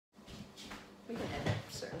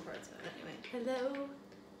Hello.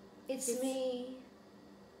 It's me.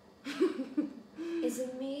 Is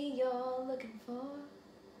it me you're looking for?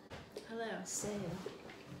 Hello. Same.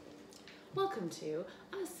 Welcome to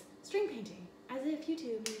us string painting, as if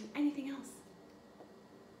YouTube and anything else.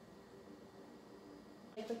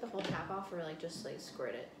 Take like the whole cap off, or like just like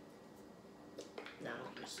squirt it? No,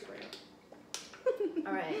 just squirt it.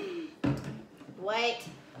 All right. White.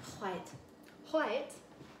 White.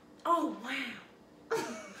 Oh wow.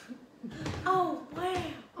 Oh wow.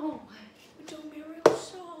 Oh wow. You're doing me real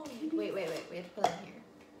solid. Wait. We have to put it in here.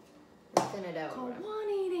 We'll thin it out. Call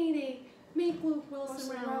 1-888. Make Luke Wilson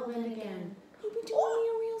relevant again. You'll be doing me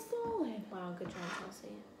a real solid. Wow, good job, Chelsea.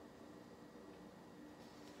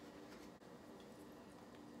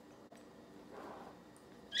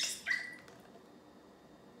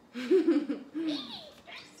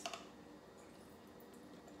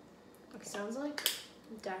 It sounds like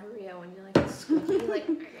diarrhea when you like squeaky, like.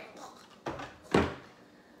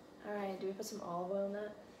 All right, do we put some olive oil in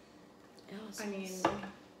that? Oh, I mean,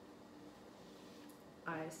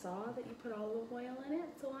 I saw that you put olive oil in it,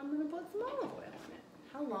 so I'm gonna put some olive oil in it.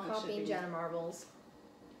 How long should copying it be? Jenna Marbles.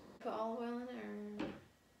 Put olive oil in it, or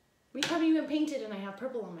We haven't even painted and I have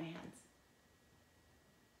purple on my hands.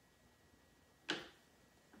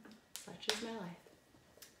 Such is my life.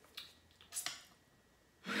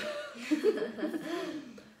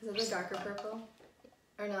 Is it the darker purple?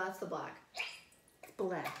 Or no, that's the black.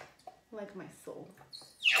 Black, like my soul.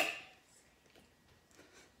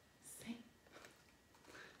 Same.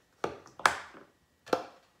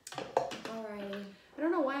 Alrighty. I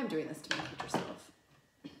don't know why I'm doing this to my future self.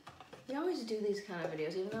 We always do these kind of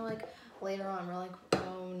videos, even though like later on we're like,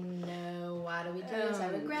 oh no, why do we do this? I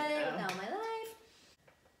regret it with all my life.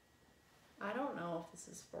 I don't know if this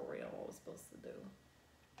is for real what we're supposed to do.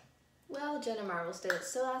 Well, Jenna Marbles did it,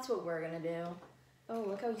 so that's what we're gonna do. Oh,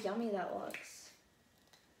 look how yummy that looks.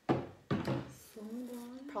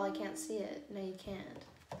 Probably can't see it. No, you can't.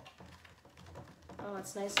 Oh,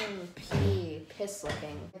 it's nice and piss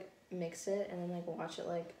looking. Mix it and then like watch it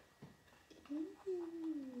like.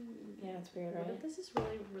 Yeah, it's weird, right? What if this is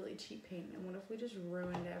really cheap paint, and what if we just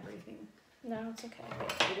ruined everything? No, it's okay.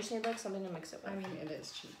 We just need like something to mix it with. I mean, it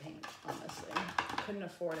is cheap paint, honestly. Couldn't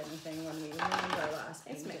afford anything when we ruined our last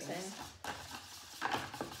paint. It's mixing.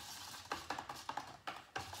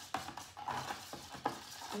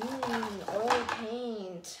 Oil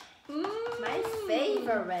paint. My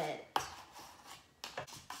favorite.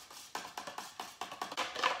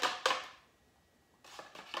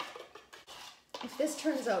 If this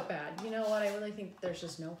turns out bad, you know what? I really think there's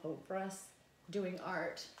just no hope for us doing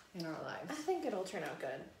art in our I lives. think it'll turn out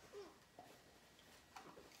good.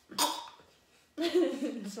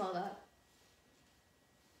 Smell that.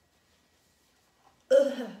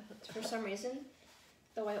 Ugh. For some reason,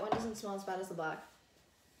 the white one doesn't smell as bad as the black.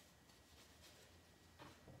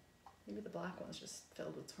 Maybe the black one's just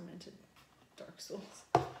filled with tormented dark souls.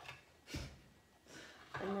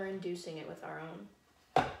 And we're inducing it with our own.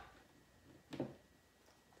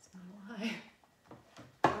 It's not a lie.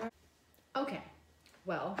 Okay,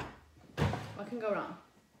 well, what can go wrong?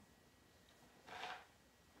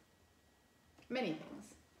 Many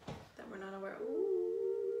things. That we're not aware of.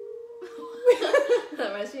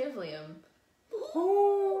 That reminds me of Liam.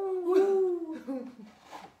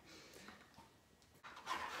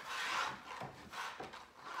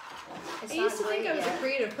 I used to think I was a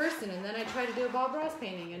creative person, and then I tried to do a Bob Ross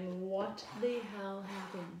painting, and what the hell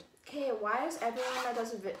happened? Okay, why is everyone that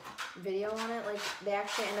does a video on it, like, they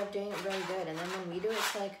actually end up doing it really good, and then when we do it,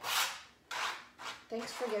 it's like,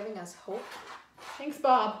 thanks for giving us hope. Thanks,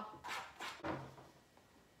 Bob.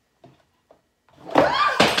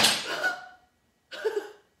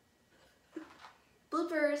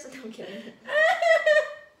 Bloopers! No, I'm kidding.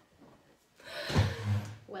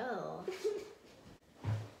 Well.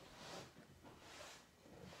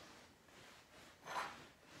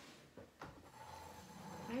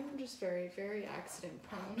 I'm just very accident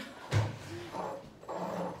prone.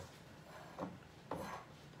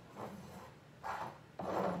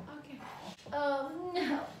 Okay. Oh,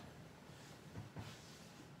 no.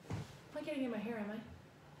 I'm not getting in my hair, am I?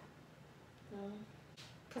 No.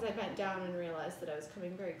 Because I bent down and realized that I was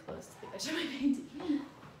coming very close to the edge of my painting.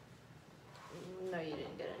 No, you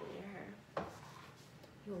didn't get it in your hair.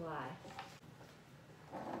 You lie.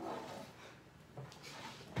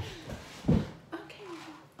 Okay,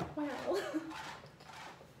 well.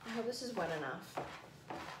 I hope this is wet enough.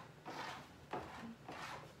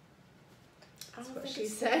 That's what she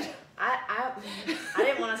said. I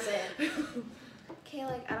didn't want to say it. Okay,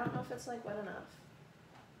 like, I don't know if it's, like, wet enough.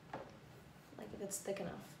 Like, if it's thick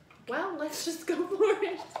enough. Well, let's just go for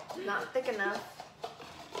it. Not thick enough.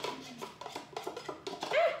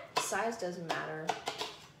 Size doesn't matter.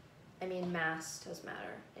 I mean, mass does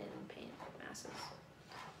matter in paint. Masses.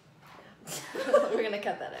 Yeah. We're gonna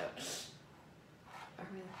cut that out. Are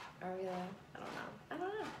we there? I don't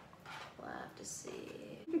know. We'll have to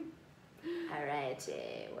see.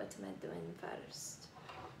 Alrighty, what am I doing first?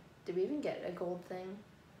 Did we even get a gold thing?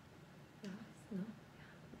 No.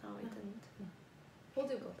 No, we didn't. No. We'll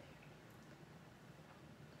do gold.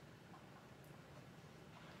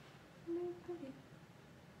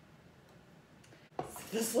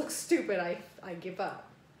 This looks stupid. I give up.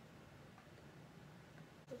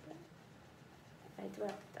 I do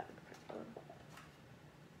have to dark purple.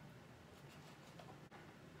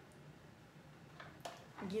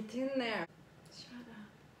 Get in there. Shut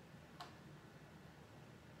up.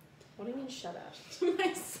 What do you mean shut up? To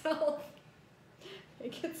myself.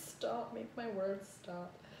 Make it stop. Make my words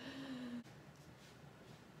stop.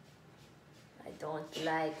 I don't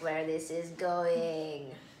like where this is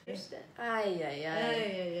going. Ay, ay, ay.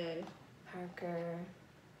 Ay. Parker.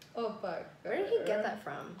 Oh, fuck. Where did he get that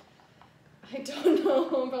from? I don't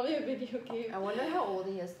know. Probably a video game. I wonder how old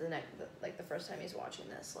he is the first time he's watching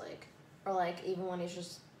this, or even when he's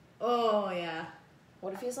just. Oh yeah.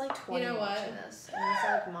 What if he's like 20 watching this and he's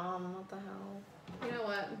like, "Mom, what the hell?" You know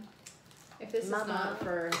what? If this Mama. is not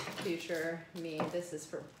for future me, this is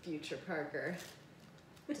for future Parker.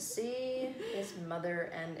 To see his mother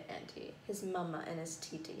and auntie, his mama and his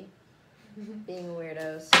titi, being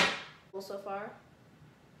weirdos. Cool so far.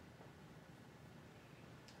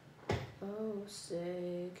 Oh,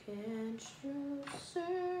 say, can't you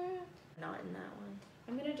say? Not in that one.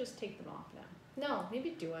 I'm gonna just take them off now. No,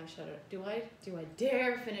 maybe do I shut it? Do I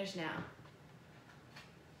dare finish now?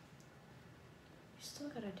 You still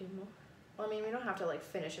gotta do more. Well, I mean, we don't have to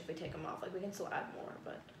finish if we take them off. We can still add more,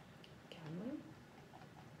 but. Can we?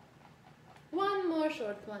 One more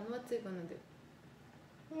short one. What's it gonna do?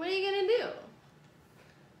 What are you gonna do?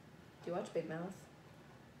 Do you watch Big Mouth?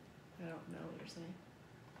 I don't know what you're saying.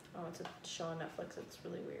 Oh, it's a show on Netflix. It's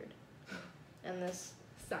really weird. And this.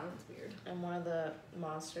 Sounds weird. And one of the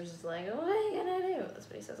monsters is like, "What are you gonna do?" That's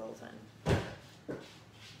what he says all the time.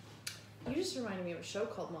 You just reminded me of a show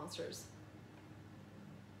called Monsters.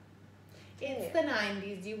 Yeah. It's the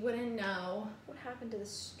 90s. You wouldn't know. What happened to the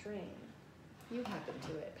string? You happened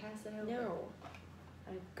to it. Pass it over. No.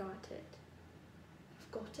 I got it.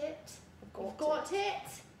 I've got it. I've got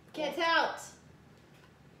it. Get out.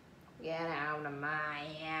 Get out of my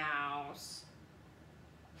house.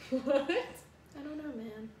 What? I don't know,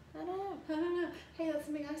 man. I don't know. I don't know. Hey, that's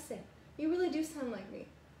something I said. You really do sound like me.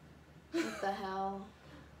 What the hell?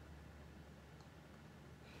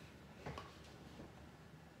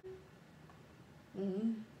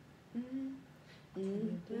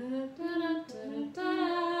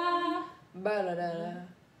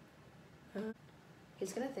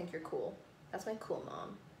 He's gonna think you're cool. That's my cool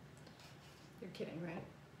mom. You're kidding, right?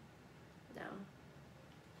 No.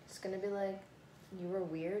 He's gonna be like, you were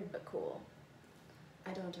weird but cool.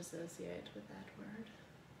 I don't associate with that word.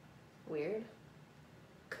 Weird?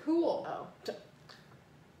 Cool. Oh.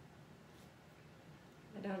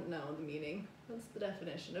 I don't know the meaning. What's the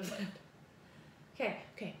definition of that? Okay,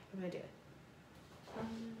 I'm gonna do it.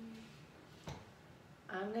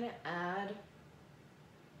 I'm gonna add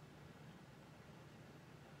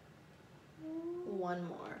one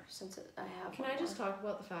more since I have. Can one I just more. talk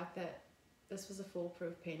about the fact that this was a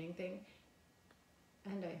foolproof painting thing,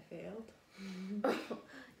 and I failed?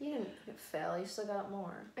 You didn't fail. You still got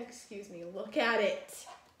more. Excuse me. Look at it.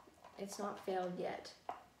 It's not failed yet.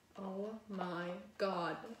 Oh my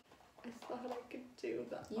god. I thought I could do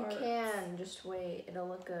the You art. can. Just wait. It'll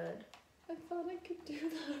look good. I thought I could do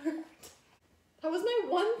the art. That was my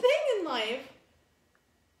one thing in life.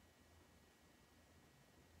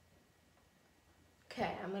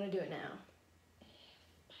 Okay, I'm gonna do it now.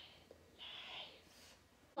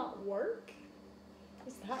 Not work?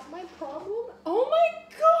 Is that my problem? Oh my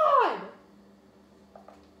god!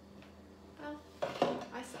 Oh,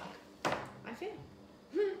 I suck. I fail.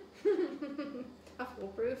 A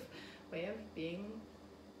foolproof way of being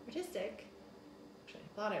artistic, which I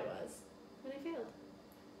thought I was, and I failed.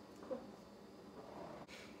 Cool.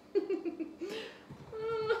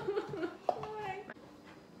 Why?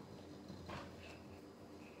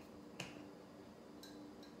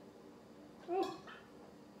 Oh.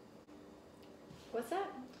 What's that?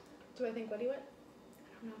 Do I think what do you want? I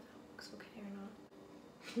don't know if that looks okay or not.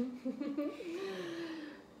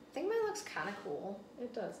 I think mine looks kind of cool.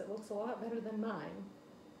 It does. It looks a lot better than mine.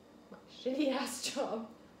 My shitty ass job.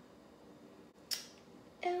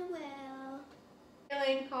 Oh well.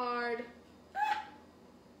 Feeling hard.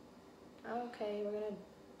 Okay, we're gonna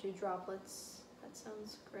do droplets. That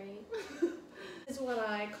sounds great. This is what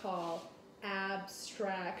I call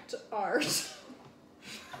abstract art.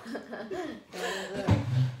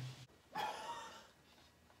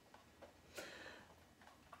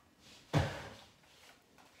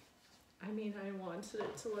 I mean, I wanted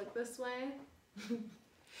it to look this way.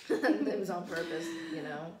 It was on purpose, you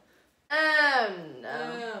know.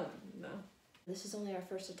 No. No. This is only our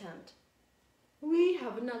first attempt. We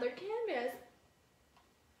have another canvas.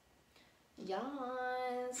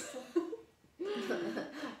 Yes.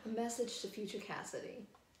 A message to future Cassidy.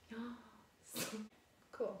 Yes.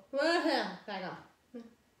 Cool. Back on.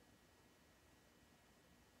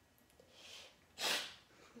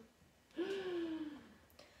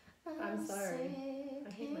 I'm sorry.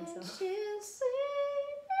 I hate myself. Why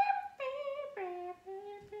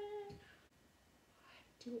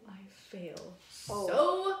do I fail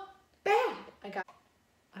so bad?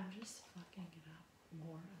 I'm just fucking it up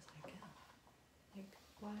more as I go. Like,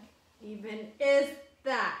 what even is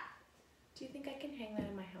that? Do you think I can hang that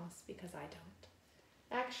in my house? Because I don't.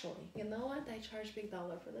 Actually, you know what? I charge big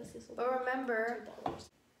dollar for this. But remember, $2.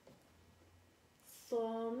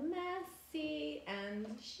 So messy and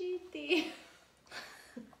shitty.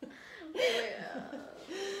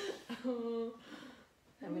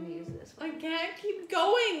 I'm gonna use this one. I can't keep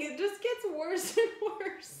going. It just gets worse and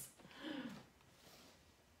worse.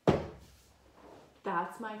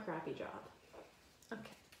 That's my crappy job.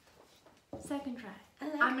 Okay. Second try.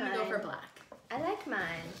 I'm gonna go for black. I like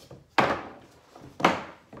mine.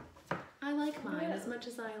 I like mine as much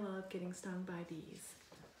as I love getting stung by bees.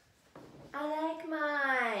 I like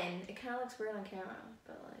mine. It kind of looks weird on camera,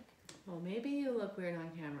 but like. Well, maybe you look weird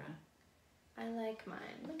on camera. I like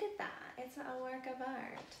mine. Look at that. It's a work of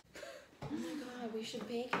art. Oh my god, we should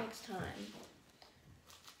bake next time.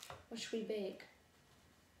 What should we bake?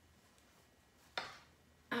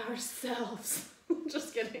 Ourselves.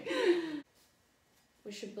 Just kidding.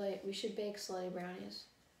 We should bake slutty brownies.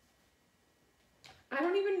 I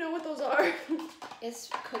don't even know what those are. It's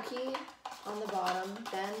cookie on the bottom,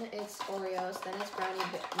 then it's Oreos, then it's brownie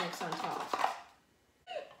mix on top.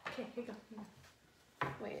 Okay, here you go.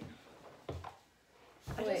 Wait.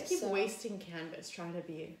 I just keep wasting canvas trying to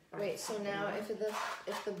be. Wait, so now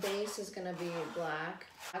if the base is gonna be black,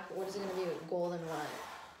 what is it gonna be? Gold and what?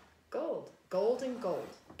 Gold. Gold and gold.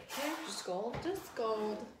 Okay. Just gold? Just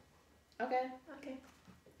gold. Okay. Okay.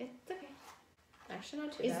 It's okay. Actually,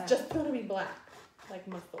 not too It's bad. just gonna be black, like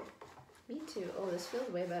muscle. Me too. Oh, this feels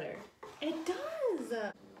way better. It does.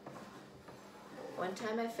 One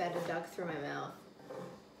time I fed a duck through my mouth.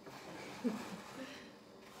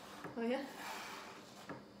 Oh yeah.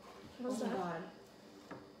 What's Oh my that? god.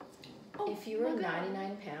 Oh, If you were look at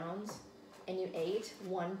 99 pounds and you ate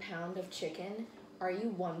 1 pound of chicken, are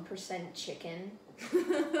you 1% chicken?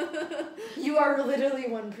 You are literally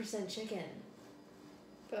 1% chicken.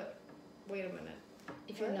 But wait a minute.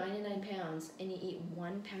 If you're 99 pounds and you eat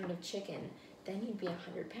 1 pound of chicken, then you'd be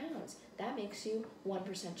 100 pounds. That makes you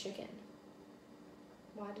 1% chicken.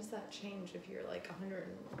 Why does that change if you're like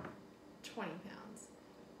 120 pounds?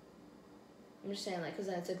 I'm just saying, like, because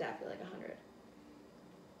then it's exactly like 100.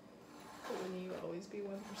 But wouldn't you always be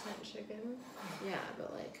 1% chicken? Yeah,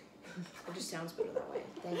 but like, it just sounds better that way.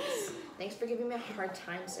 Thanks. Thanks for giving me a hard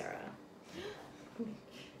time, Sarah.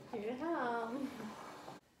 Here to help.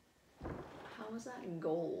 How was that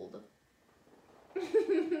gold?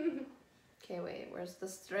 Okay, wait, where's the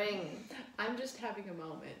string? I'm just having a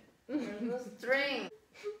moment. Where's the string?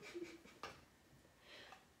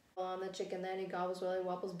 On the chicken that he gobbles while he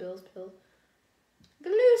wobbles Bill's pill.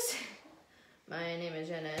 Loose. My name is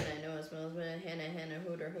Jenna and I know it smells when Hannah,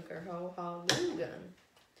 hooter, hooker, ho, ho, glue gun.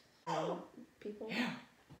 People? Yeah.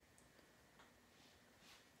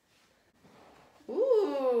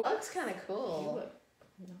 Ooh, looks kind of You cool. look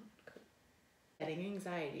not cool. Getting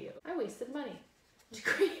anxiety. I wasted money to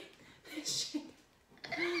create this shit.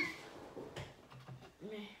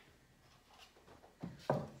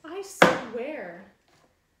 I swear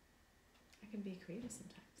I can be creative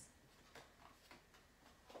sometimes.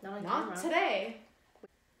 Not on Not camera. today.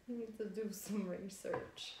 We need to do some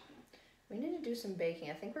research. We need to do some baking.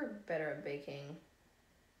 I think we're better at baking.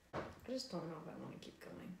 I just don't know if I want to keep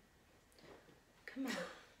going. Come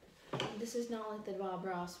on. This is not like the Bob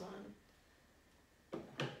Ross one.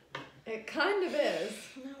 It kind of is.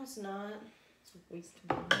 No, it's not. It's a waste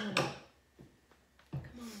of money.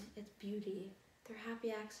 Come on. It's beauty. They're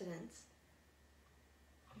happy accidents.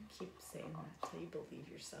 You keep saying that till you believe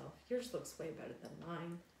yourself. Yours looks way better than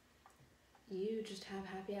mine. You just have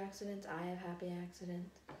happy accidents. I have happy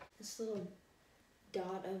accidents. This little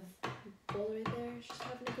dot of gold right there. She's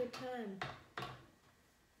having a good time.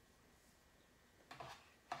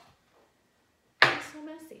 It's so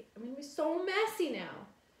messy. I'm gonna be so messy now.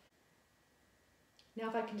 Now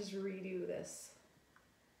if I can just redo this.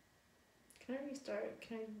 Can I restart?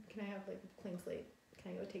 Can I have like a clean slate?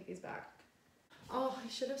 Can I go take these back? Oh, I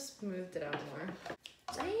should have smoothed it out more.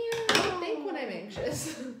 Damn. I think when I'm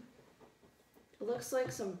anxious. It looks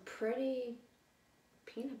like some pretty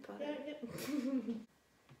peanut butter. Yeah.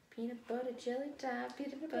 Peanut butter jelly time.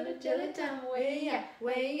 Peanut butter jelly time. Way up.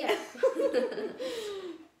 Way up.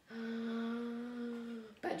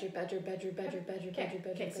 Badger.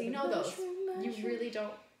 Okay, so you know those. You really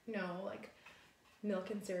don't know, like, milk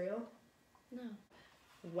and cereal? No.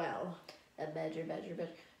 Well. A badger.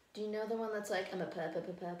 Do you know the one that's like, I'm a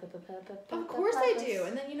Of course I do.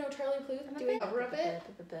 And then you know Charlie Puth doing a cover of it?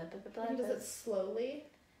 And he does it slowly.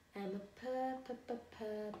 I'm a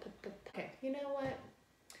Okay, you know what?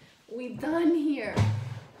 We done here.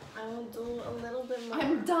 I will do a little bit more.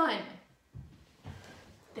 I'm done.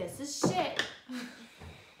 This is shit.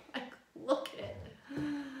 Like, look at it.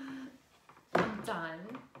 I'm done.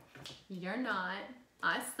 You're not.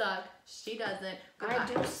 I suck. She doesn't. Goodbye. I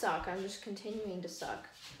do suck. I'm just continuing to suck.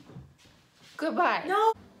 Goodbye.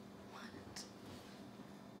 No. What?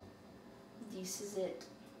 This is it.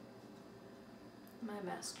 My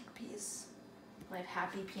masterpiece. My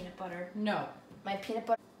happy peanut butter. No. My peanut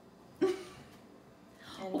butter.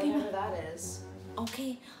 And Okay, whatever that is.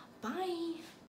 Okay, bye.